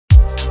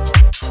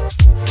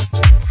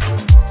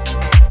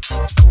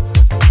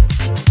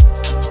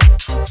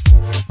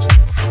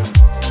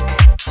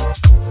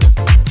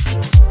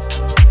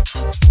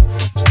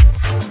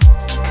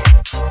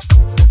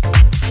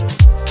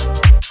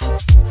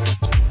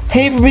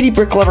Hey everybody,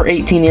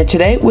 BrickLover18 here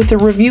today with a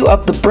review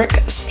of the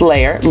Brick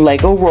Slayer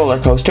Lego roller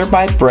coaster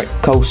by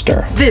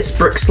BrickCoaster. This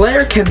Brick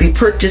Slayer can be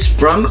purchased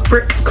from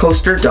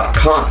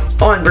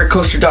BrickCoaster.com. On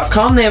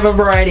BrickCoaster.com they have a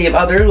variety of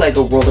other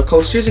Lego roller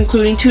coasters,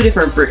 including two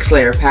different Brick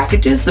Slayer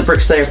packages. The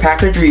Brick Slayer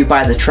package where you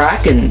buy the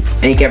track and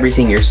make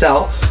everything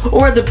yourself,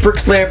 or the Brick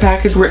Slayer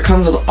package where it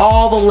comes with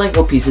all the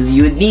Lego pieces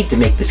you would need to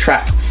make the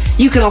track.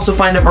 You can also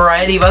find a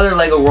variety of other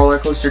Lego roller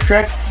coaster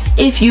tracks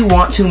if you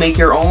want to make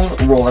your own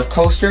roller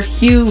coaster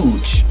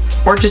huge,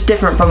 or just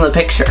different from the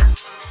picture.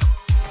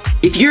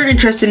 If you're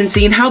interested in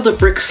seeing how the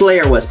Brick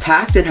Slayer was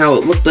packed and how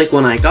it looked like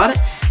when I got it,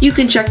 you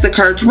can check the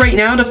cards right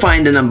now to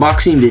find an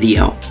unboxing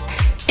video.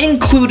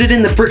 Included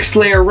in the Brick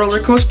Slayer roller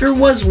coaster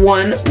was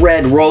one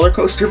red roller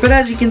coaster, but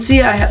as you can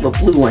see I have a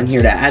blue one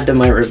here to add to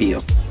my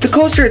review. The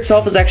coaster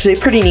itself is actually a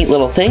pretty neat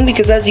little thing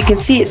because as you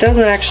can see it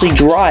doesn't actually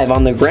drive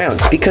on the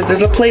ground because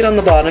there's a plate on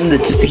the bottom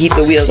just to keep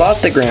the wheels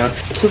off the ground,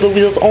 so the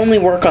wheels only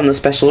work on the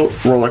special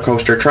roller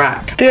coaster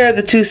track. There are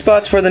the two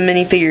spots for the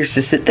minifigures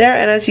to sit there,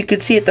 and as you can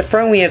see at the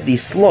front we have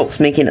these slopes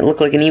making it look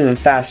like an even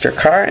faster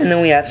car, and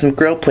then we have some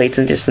grill plates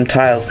and just some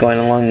tiles going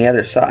along the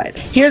other side.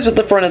 Here's what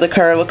the front of the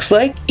car looks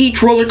like.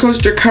 Each roller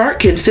coaster cart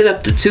can fit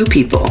up to 2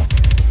 people.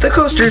 The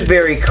coaster is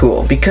very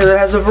cool because it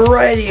has a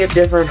variety of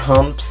different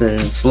humps and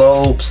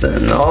slopes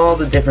and all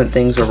the different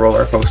things a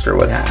roller coaster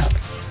would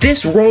have.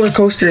 This roller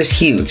coaster is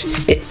huge.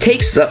 It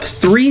takes up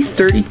 3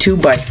 32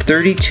 by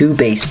 32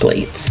 base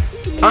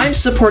plates. I'm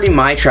supporting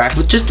my track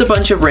with just a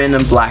bunch of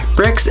random black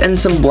bricks and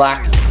some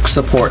black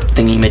support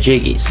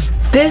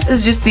thingy-majiggies. This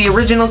is just the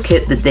original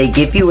kit that they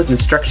give you with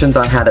instructions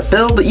on how to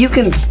build, but you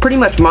can pretty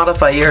much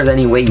modify yours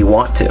any way you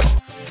want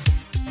to.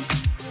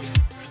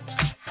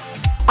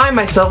 I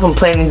myself am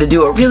planning to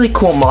do a really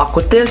cool mock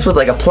with this, with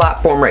like a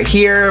platform right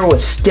here, with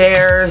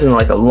stairs and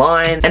like a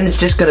line, and it's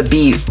just gonna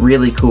be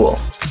really cool.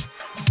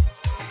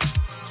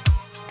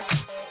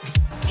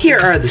 Here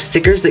are the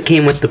stickers that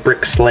came with the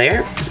Brick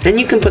Slayer, and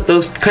you can put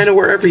those kind of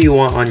wherever you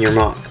want on your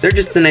mock. They're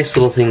just a nice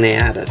little thing they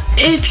added.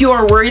 If you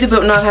are worried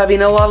about not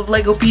having a lot of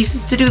Lego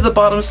pieces to do the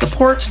bottom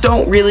supports,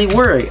 don't really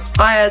worry.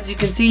 As you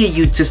can see, I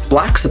use just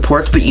black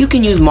supports, but you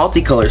can use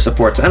multicolor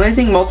supports, and I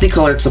think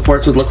multicolored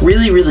supports would look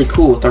really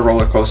cool with a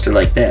roller coaster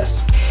like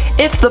this.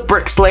 If the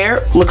Brick Slayer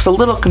looks a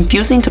little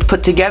confusing to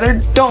put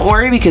together, don't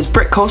worry because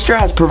BrickCoaster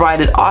has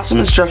provided awesome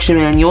instruction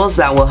manuals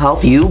that will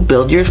help you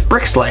build your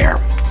Brick Slayer.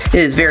 It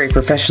is very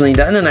professionally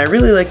done and I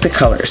really like the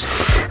colors.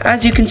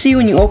 As you can see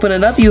when you open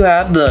it up you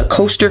have the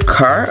coaster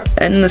car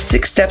and the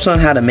 6 steps on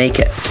how to make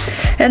it.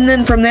 And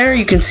then from there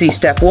you can see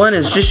step 1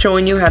 is just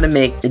showing you how to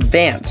make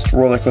advanced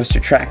roller coaster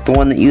track, the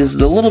one that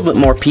uses a little bit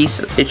more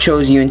pieces. It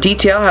shows you in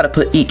detail how to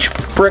put each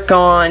brick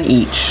on,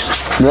 each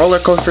roller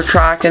coaster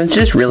track, and it's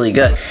just really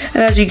good.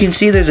 And as you can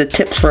see there's a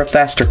tips for a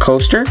faster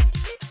coaster.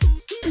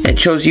 It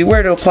shows you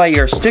where to apply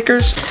your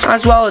stickers,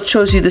 as well as it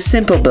shows you the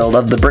simple build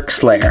of the Brick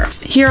Slayer.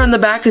 Here on the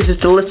back is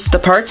just a list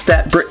of parts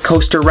that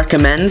BrickCoaster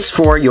recommends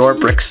for your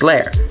Brick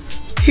Slayer.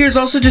 Here's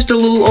also just a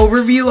little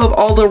overview of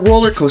all the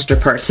roller coaster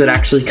parts that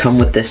actually come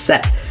with this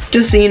set.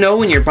 Just so you know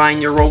when you're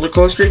buying your roller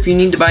coaster if you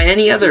need to buy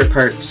any other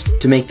parts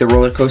to make the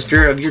roller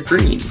coaster of your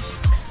dreams.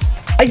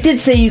 I did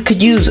say you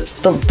could use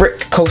the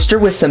BrickCoaster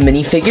with some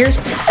minifigures,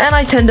 and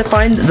I tend to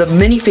find the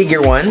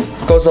minifigure one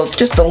goes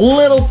just a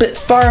little bit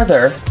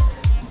farther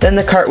than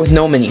the cart with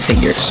no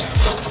minifigures.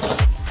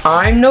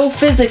 I'm no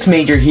physics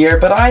major here,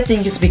 but I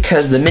think it's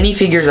because the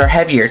minifigures are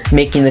heavier,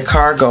 making the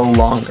car go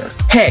longer.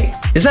 Hey,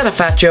 is that a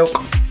fat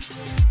joke?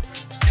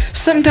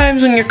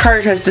 Sometimes when your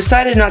cart has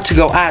decided not to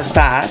go as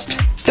fast,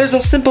 there's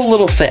a simple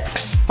little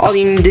fix. All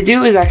you need to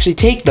do is actually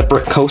take the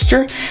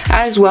BrickCoaster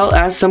as well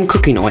as some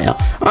cooking oil.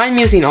 I'm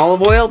using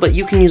olive oil, but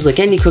you can use like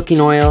any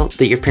cooking oil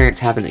that your parents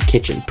have in the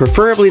kitchen,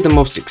 preferably the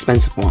most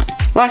expensive one.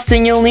 Last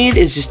thing you'll need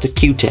is just a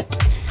Q-tip.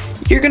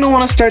 You're going to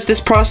want to start this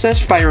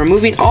process by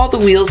removing all the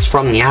wheels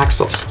from the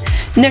axles.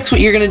 Next,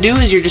 what you're going to do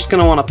is you're just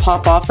going to want to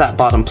pop off that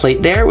bottom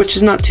plate there, which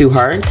is not too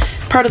hard.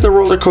 Part of the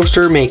roller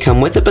coaster may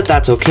come with it, but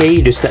that's okay.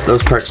 You just set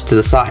those parts to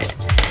the side.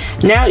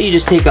 Now you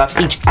just take off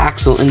each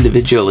axle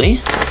individually.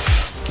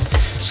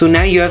 So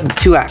now you have the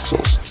 2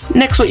 axles.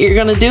 Next, what you're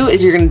going to do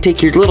is you're going to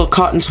take your little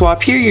cotton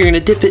swab here, you're going to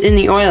dip it in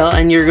the oil,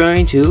 and you're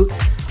going to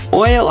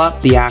oil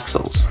up the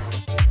axles.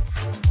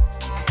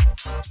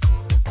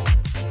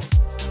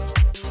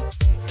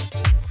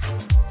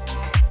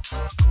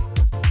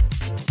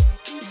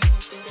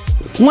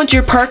 Once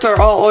your parts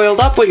are all oiled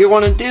up, what you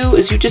want to do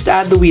is you just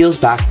add the wheels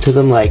back to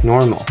them like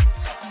normal.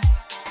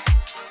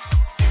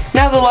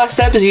 Now the last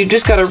step is you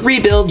just got to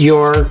rebuild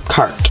your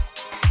cart.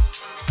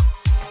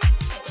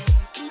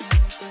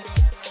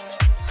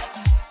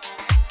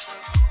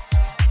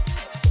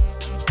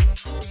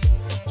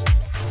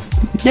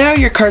 Now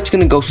your cart's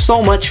going to go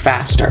so much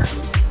faster.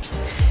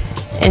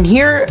 And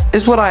here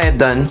is what I have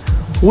done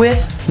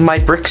with my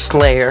Brick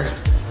Slayer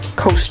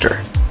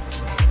coaster.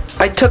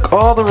 I took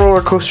all the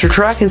roller coaster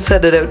track and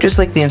set it out just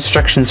like the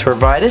instructions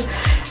provided,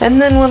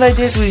 and then what I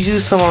did was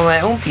use some of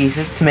my own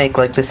pieces to make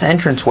like this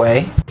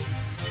entranceway.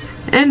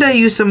 And I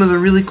used some of the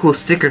really cool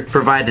stickers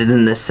provided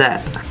in this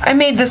set. I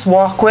made this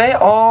walkway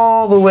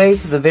all the way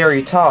to the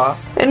very top.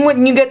 And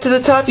when you get to the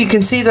top, you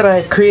can see that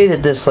I've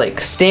created this like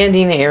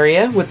standing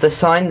area with the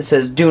sign that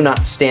says "Do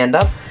not stand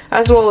up,"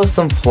 as well as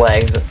some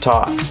flags up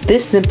top.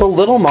 This simple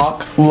little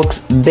MOC looks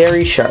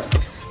very sharp.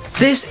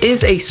 This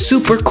is a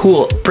super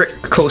cool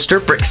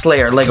BrickCoaster, Brick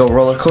Slayer Lego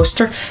roller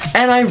coaster,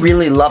 and I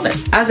really love it.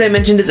 As I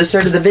mentioned at the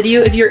start of the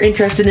video, if you're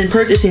interested in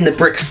purchasing the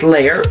Brick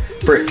Slayer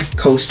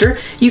BrickCoaster,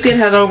 you can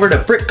head over to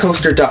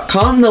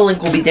BrickCoaster.com. The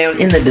link will be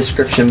down in the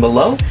description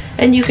below,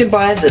 and you can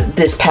buy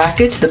this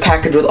package, the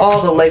package with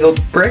all the Lego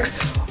bricks,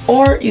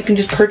 or you can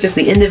just purchase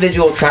the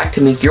individual track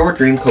to make your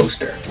dream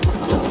coaster.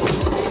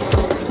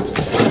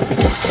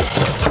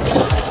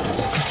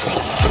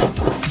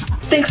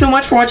 Thanks so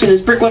much for watching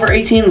this Brick Lover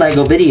 18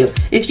 Lego video.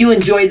 If you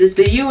enjoyed this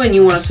video and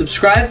you want to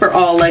subscribe for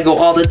all Lego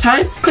all the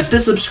time, click the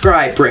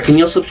subscribe brick and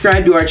you'll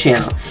subscribe to our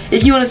channel.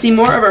 If you want to see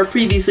more of our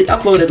previously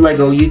uploaded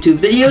Lego YouTube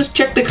videos,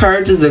 check the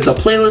cards as there's a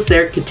playlist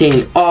there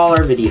containing all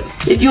our videos.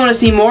 If you want to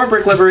see more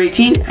Brick Lover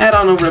 18, head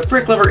on over to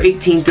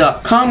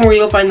BrickLover18.com where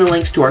you'll find the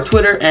links to our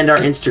Twitter and our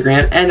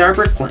Instagram and our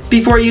BrickLink.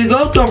 Before you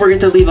go, don't forget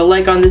to leave a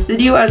like on this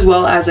video as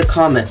well as a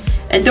comment.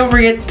 And don't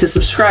forget to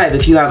subscribe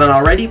if you haven't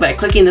already by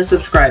clicking the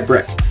subscribe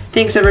brick.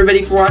 Thanks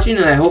everybody for watching,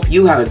 and I hope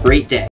you have a great day.